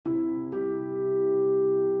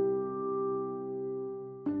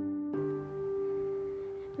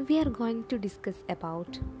We are going to discuss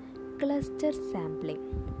about cluster sampling.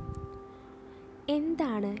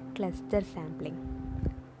 എന്താണ് cluster sampling?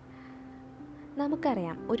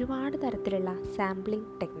 നമുക്കറിയാം ഒരുപാട് തരത്തിലുള്ള സാമ്പിളിംഗ്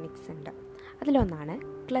ടെക്നിക്സ് ഉണ്ട്. അതിലൊന്നാണ്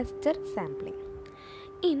cluster sampling.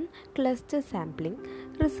 In cluster sampling,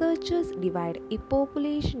 researchers divide a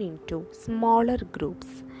population into smaller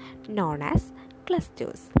groups known as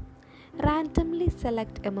clusters. Randomly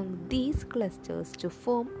select among these clusters to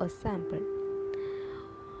form a sample.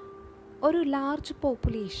 ഒരു large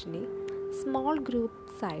പോപ്പുലേഷനെ small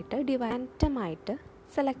groups ആയിട്ട് റാൻഡമായിട്ട്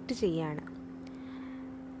select ചെയ്യാണ്.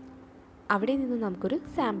 അവിടെ നിന്ന് നമുക്കൊരു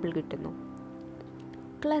സാമ്പിൾ കിട്ടുന്നു.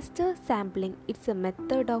 Cluster sampling it's a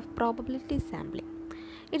method of probability sampling.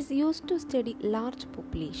 It's used to study large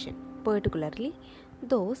population, particularly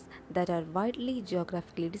those that are widely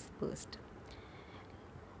geographically dispersed.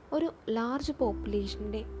 ഒരു ലാർജ്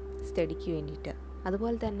പോപ്പുലേഷൻ്റെ സ്റ്റഡിക്ക് വേണ്ടിയിട്ട്,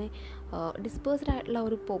 അതുപോലെ തന്നെ ഡിസ്പേഴ്സ്ഡ് ആയിട്ടുള്ള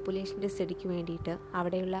ഒരു പോപ്പുലേഷൻ്റെ സ്റ്റഡിക്ക് വേണ്ടിയിട്ട്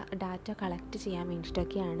അവിടെയുള്ള ഡാറ്റ കളക്ട് ചെയ്യാൻ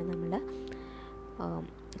വേണ്ടിയിട്ടൊക്കെയാണ് നമ്മൾ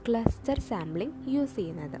ക്ലസ്റ്റർ സാമ്പിളിംഗ് യൂസ്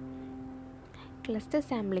ചെയ്യുന്നത്. ക്ലസ്റ്റർ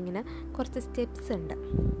സാമ്പിളിങ്ങിന് കുറച്ച് സ്റ്റെപ്സ് ഉണ്ട്.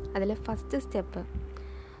 അതിൽ first step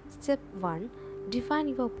 1, define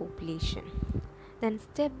your population. Then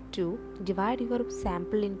step 2, divide your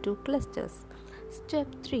sample into clusters. Step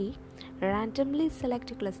 3, randomly select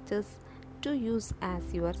clusters to use as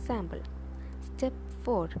your sample. Step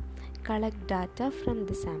 4, collect data from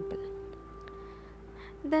the sample.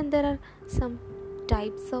 Then there are some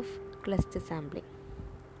types of cluster sampling.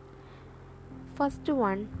 First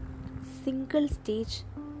one, single stage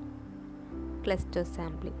cluster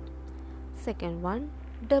sampling. Second one,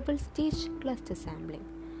 double stage cluster sampling.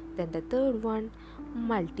 Then the third one,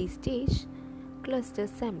 multi-stage cluster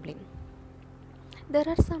sampling. There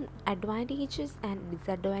are some advantages and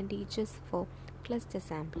disadvantages for cluster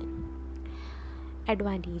sampling.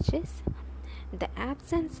 Advantages: the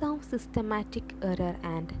absence of systematic error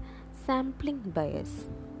and sampling bias,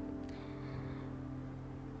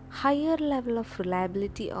 higher level of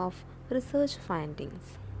reliability of research findings,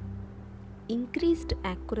 increased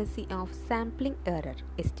accuracy of sampling error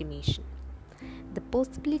estimation, the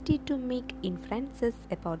possibility to make inferences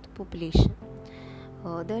about the population.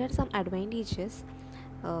 There are some advantages.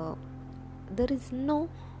 There is no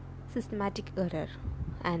systematic error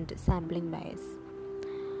and sampling bias,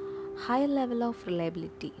 high level of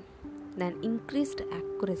reliability, then increased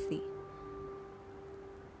accuracy,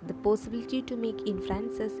 the possibility to make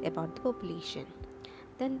inferences about the population.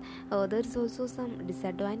 Then there is also some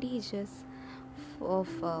disadvantages of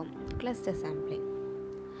cluster sampling.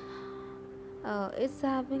 It's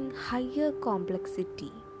having higher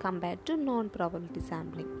complexity compared to non-probability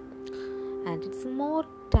sampling, and it's more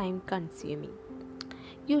time consuming,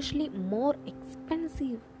 usually more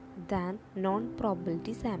expensive than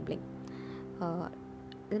non-probability sampling.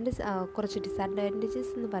 ഇതിൻ്റെ കുറച്ച്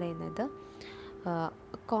disadvantages എന്ന് പറയുന്നത്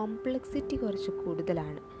complexity കുറച്ച്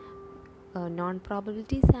കൂടുതലാണ്. Non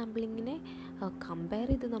probability സാമ്പിളിങ്ങിനെ compare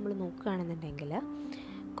ചെയ്ത് നമ്മൾ നോക്കുകയാണെന്നുണ്ടെങ്കിൽ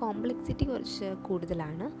കോംപ്ലക്സിറ്റി കുറച്ച്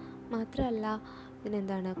കൂടുതലാണ്. മാത്രമല്ല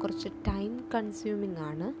ഇതിനെന്താണ്, കുറച്ച് ടൈം കൺസ്യൂമിംഗ്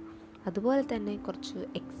ആണ്. അതുപോലെ തന്നെ കുറച്ച്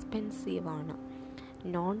എക്സ്പെൻസീവാണ്.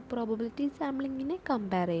 നോൺ പ്രോബബിലിറ്റി സാമ്പിളിങ്ങിനെ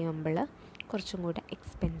കമ്പയർ ചെയ്യുമ്പോൾ കുറച്ചും കൂടെ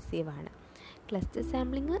എക്സ്പെൻസീവാണ്. ക്ലസ്റ്റർ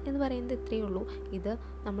സാമ്പിളിങ് എന്ന് പറയുന്നത് ഇത്രയേ ഉള്ളൂ. ഇത്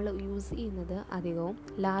നമ്മൾ യൂസ് ചെയ്യുന്നത് അധികവും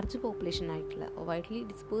ലാർജ് പോപ്പുലേഷൻ ആയിട്ടുള്ള, വൈഡ്ലി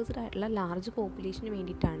ഡിസ്പേഴ്സ്ഡ് ആയിട്ടുള്ള ലാർജ് പോപ്പുലേഷന്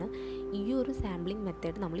വേണ്ടിയിട്ടാണ് ഈ ഒരു സാമ്പിളിംഗ്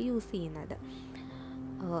മെത്തേഡ് നമ്മൾ യൂസ് ചെയ്യുന്നത്.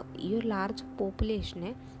 ഈ ഒരു ലാർജ്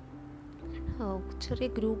പോപ്പുലേഷനെ ചെറിയ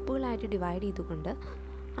ഗ്രൂപ്പുകളായിട്ട് ഡിവൈഡ് ചെയ്തുകൊണ്ട്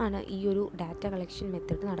ആണ് ഈ ഒരു ഡാറ്റ കളക്ഷൻ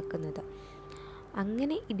മെത്തേഡ് നടക്കുന്നത്.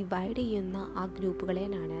 അങ്ങനെ ഡിവൈഡ് ചെയ്യുന്ന ആ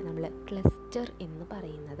ഗ്രൂപ്പുകളെയാണ് നമ്മൾ ക്ലസ്റ്റർ എന്ന്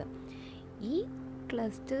പറയുന്നത്. ഈ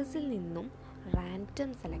ക്ലസ്റ്റേഴ്സിൽ നിന്നും റാൻഡം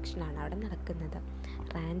സെലക്ഷനാണ് അവിടെ നടക്കുന്നത്.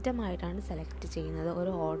 റാൻഡമായിട്ടാണ് സെലക്ട് ചെയ്യുന്നത്.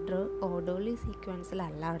 ഒരു ഓർഡർലി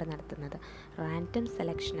സീക്വൻസിലല്ല അവിടെ നടത്തുന്നത്. റാൻഡം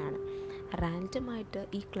സെലക്ഷനാണ്. റാൻഡമായിട്ട്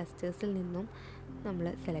ഈ ക്ലസ്റ്റേഴ്സിൽ നിന്നും നമ്മൾ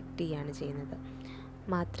സെലക്ട് ചെയ്യുകയാണ് ചെയ്യുന്നത്.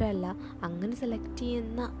 മാത്രമല്ല അങ്ങനെ സെലക്ട്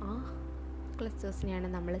ചെയ്യുന്ന ആ ക്ലസ്റ്റേഴ്സിനെയാണ്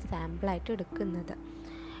നമ്മൾ സാമ്പിളായിട്ട് എടുക്കുന്നത്.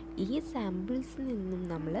 ഈ സാമ്പിൾസിൽ നിന്നും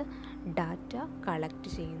നമ്മൾ ഡാറ്റ കളക്ട്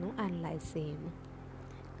ചെയ്യുന്നു, അനലൈസ് ചെയ്യുന്നു.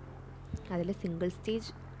 അതിൽ സിംഗിൾ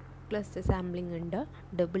സ്റ്റേജ് ക്ലസ്റ്റർ സാമ്പിളിംഗ് ഉണ്ട്,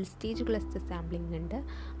 ഡബിൾ സ്റ്റേജ് ക്ലസ്റ്റർ സാമ്പിളിംഗ് ഉണ്ട്,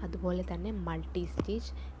 അതുപോലെ തന്നെ മൾട്ടി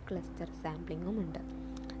സ്റ്റേജ് ക്ലസ്റ്റർ സാമ്പിളിങ്ങും ഉണ്ട്.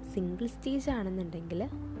 സിംഗിൾ സ്റ്റേജ് ആണെന്നുണ്ടെങ്കിൽ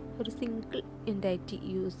ഒരു സിംഗിൾ എൻറ്റൈറ്റി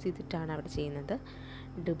യൂസ് ചെയ്തിട്ടാണ് അവിടെ ചെയ്യുന്നത്.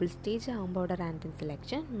 ഡബിൾ സ്റ്റേജ് ആകുമ്പോൾ അവിടെ റാൻഡം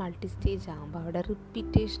സെലക്ഷൻ, മൾട്ടി സ്റ്റേജ് ആകുമ്പോൾ അവിടെ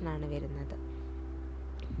റിപ്പീറ്റേഷനാണ് വരുന്നത്.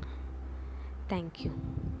 Thank U.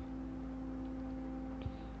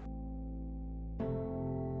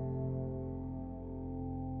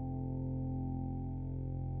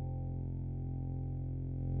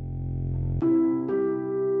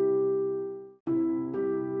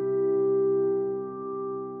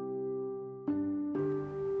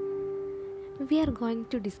 we are going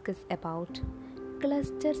to discuss about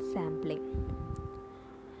cluster sampling.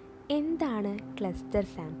 എന്താണ് ക്ലസ്റ്റർ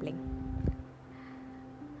സാമ്പിളിംഗ്?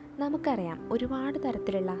 നമുക്കറിയാം ഒരുപാട്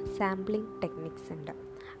തരത്തിലുള്ള സാമ്പിളിംഗ് ടെക്നിക്സ് ഉണ്ട്.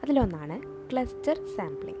 അതിലൊന്നാണ് cluster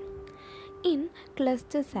sampling. In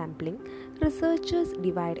cluster sampling, researchers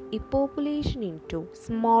divide a population into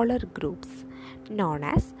smaller groups known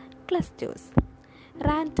as clusters.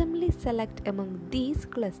 Randomly select among these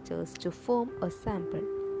clusters to form a sample.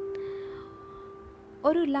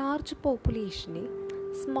 ഒരു large പോപ്പുലേഷനെ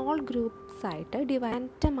small groups ആയിട്ട്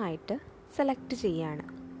റാൻഡമായിട്ട് select ചെയ്യാണ്.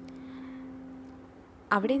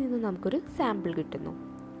 അവിടെ നിന്ന് നമുക്കൊരു സാമ്പിൾ കിട്ടുന്നു.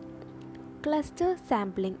 Cluster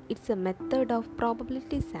sampling it's a method of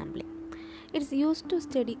probability sampling. It's used to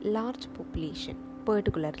study large population,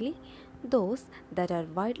 particularly those that are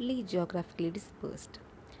widely geographically dispersed.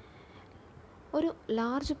 ഒരു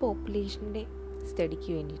ലാർജ് പോപ്പുലേഷൻ്റെ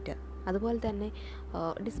സ്റ്റഡിക്ക് വേണ്ടിയിട്ട്, അതുപോലെ തന്നെ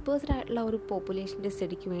ഡിസ്പേഴ്സ്ഡ് ആയിട്ടുള്ള ഒരു പോപ്പുലേഷൻ്റെ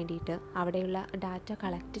സ്റ്റഡിക്ക് വേണ്ടിയിട്ട് അവിടെയുള്ള ഡാറ്റ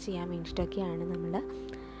കളക്ട് ചെയ്യാൻ വേണ്ടിയിട്ടൊക്കെയാണ് നമ്മൾ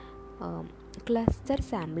ക്ലസ്റ്റർ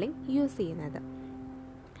സാമ്പിളിംഗ് യൂസ് ചെയ്യുന്നത്.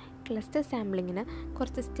 ക്ലസ്റ്റർ സാമ്പിളിങ്ങിന്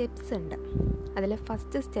കുറച്ച് സ്റ്റെപ്സ് ഉണ്ട്. അതിൽ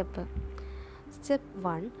first step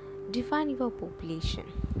 1, define your population.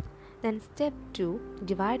 Then step 2,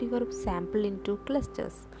 divide your sample into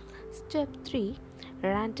clusters. Step 3,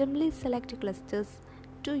 randomly select clusters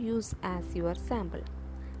to use as your sample.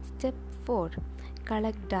 Step 4,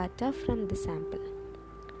 collect data from the sample.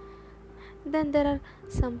 Then there are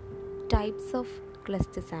some types of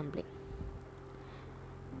cluster sampling.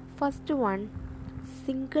 First one,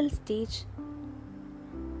 single stage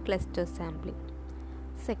cluster sampling.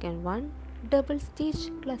 Second one, double stage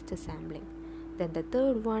cluster sampling. Then the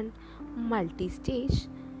third one, multi-stage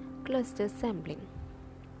cluster sampling.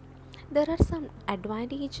 There are some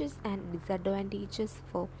advantages and disadvantages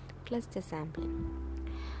for cluster sampling.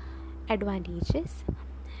 Advantages: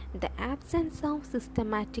 the absence of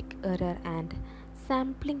systematic error and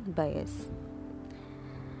sampling bias,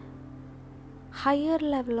 higher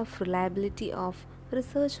level of reliability of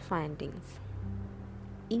research findings,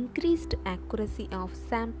 increased accuracy of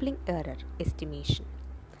sampling error estimation,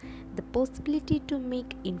 the possibility to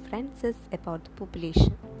make inferences about the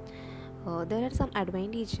population. There are some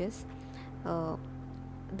advantages.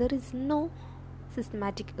 There is no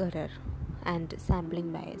systematic error and sampling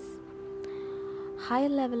bias, high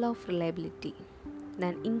level of reliability,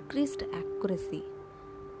 then increased accuracy,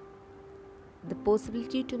 the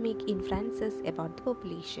possibility to make inferences about the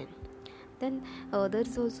population. Then there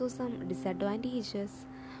is also some disadvantages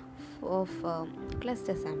of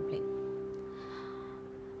cluster sampling.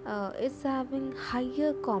 It's having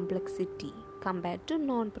higher complexity compared to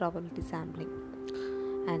non-probability sampling,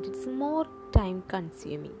 and it's more time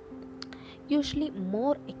consuming, usually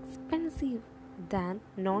more expensive than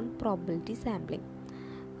non-probability sampling.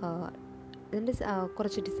 ഇതിൻ്റെ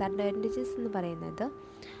കുറച്ച് disadvantages എന്ന് പറയുന്നത്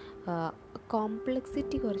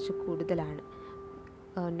complexity കുറച്ച് കൂടുതലാണ്.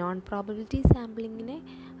 Non probability സാമ്പിളിങ്ങിനെ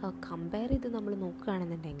compare ചെയ്ത് നമ്മൾ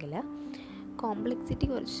നോക്കുകയാണെന്നുണ്ടെങ്കിൽ കോംപ്ലക്സിറ്റി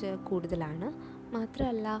കുറച്ച് കൂടുതലാണ്.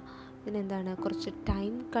 മാത്രമല്ല ഇതിനെന്താണ്, കുറച്ച്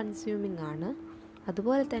ടൈം കൺസ്യൂമിംഗ് ആണ്.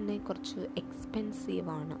 അതുപോലെ തന്നെ കുറച്ച്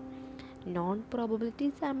എക്സ്പെൻസീവാണ്. നോൺ പ്രോബബിലിറ്റി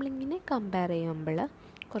സാമ്പിളിങ്ങിനെ കമ്പയർ ചെയ്യുമ്പോൾ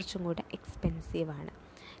കുറച്ചും കൂടെ എക്സ്പെൻസീവാണ്.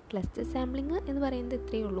 ക്ലസ്റ്റർ സാമ്പിളിങ് എന്ന് പറയുന്നത്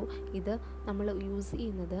ഇത്രയേ ഉള്ളൂ. ഇത് നമ്മൾ യൂസ്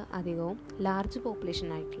ചെയ്യുന്നത് അധികവും ലാർജ് പോപ്പുലേഷൻ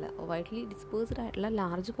ആയിട്ടുള്ള, വൈഡ്ലി ഡിസ്പേഴ്സ്ഡ് ആയിട്ടുള്ള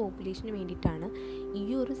ലാർജ് പോപ്പുലേഷന് വേണ്ടിയിട്ടാണ് ഈ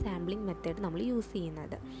ഒരു സാമ്പിളിംഗ് മെത്തേഡ് നമ്മൾ യൂസ്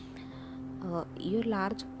ചെയ്യുന്നത്. ഈ ഒരു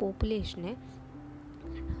ലാർജ് പോപ്പുലേഷനെ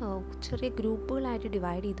ചെറിയ ഗ്രൂപ്പുകളായിട്ട്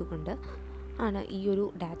ഡിവൈഡ് ചെയ്തുകൊണ്ട് ആണ് ഈ ഒരു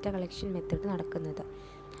ഡാറ്റ കളക്ഷൻ മെത്തേഡ് നടക്കുന്നത്.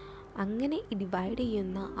 അങ്ങനെ ഡിവൈഡ്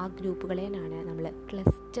ചെയ്യുന്ന ആ ഗ്രൂപ്പുകളെയാണ് നമ്മൾ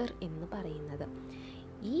ക്ലസ്റ്റർ എന്ന് പറയുന്നത്.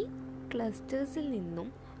 ഈ ക്ലസ്റ്റേഴ്സിൽ നിന്നും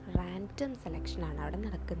റാൻഡം സെലക്ഷനാണ് അവിടെ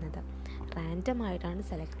നടക്കുന്നത്. റാൻഡമായിട്ടാണ്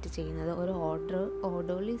സെലക്ട് ചെയ്യുന്നത്. ഒരു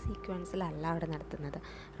ഓർഡർലി സീക്വൻസിലല്ല അവിടെ നടത്തുന്നത്.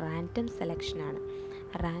 റാൻഡം സെലക്ഷനാണ്.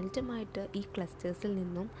 റാൻഡമായിട്ട് ഈ ക്ലസ്റ്റേഴ്സിൽ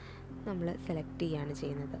നിന്നും നമ്മൾ സെലക്ട് ചെയ്യുകയാണ്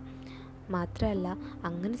ചെയ്യുന്നത്. മാത്രമല്ല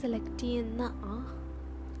അങ്ങനെ സെലക്ട് ചെയ്യുന്ന ആ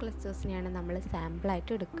ക്ലസ്റ്റേഴ്സിനെയാണ് നമ്മൾ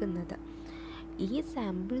സാമ്പിളായിട്ട് എടുക്കുന്നത്. ഈ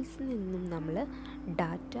സാമ്പിൾസിൽ നിന്നും നമ്മൾ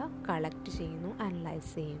ഡാറ്റ കളക്ട് ചെയ്യുന്നു,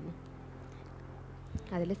 അനലൈസ് ചെയ്യുന്നു.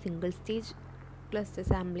 അതിൽ സിംഗിൾ സ്റ്റേജ് ക്ലസ്റ്റർ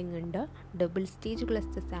സാമ്പിളിംഗ് ഉണ്ട്, ഡബിൾ സ്റ്റേജ്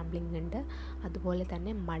ക്ലസ്റ്റർ സാമ്പിളിംഗ് ഉണ്ട്, അതുപോലെ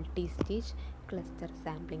തന്നെ മൾട്ടി സ്റ്റേജ് ക്ലസ്റ്റർ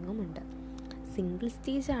സാമ്പിളിങ്ങും ഉണ്ട്. സിംഗിൾ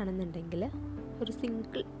സ്റ്റേജ് ആണെന്നുണ്ടെങ്കിൽ ഒരു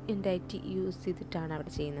സിംഗിൾ എൻറ്റൈറ്റി യൂസ് ചെയ്തിട്ടാണ്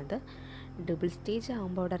അവിടെ ചെയ്യുന്നത്. ഡബിൾ സ്റ്റേജ്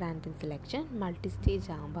ആകുമ്പോൾ അവിടെ റാൻഡം സെലക്ഷൻ, മൾട്ടി സ്റ്റേജ്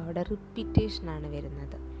ആകുമ്പോൾ അവിടെ റിപ്പീറ്റേഷനാണ്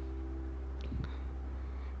വരുന്നത്.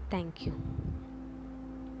 Thank U.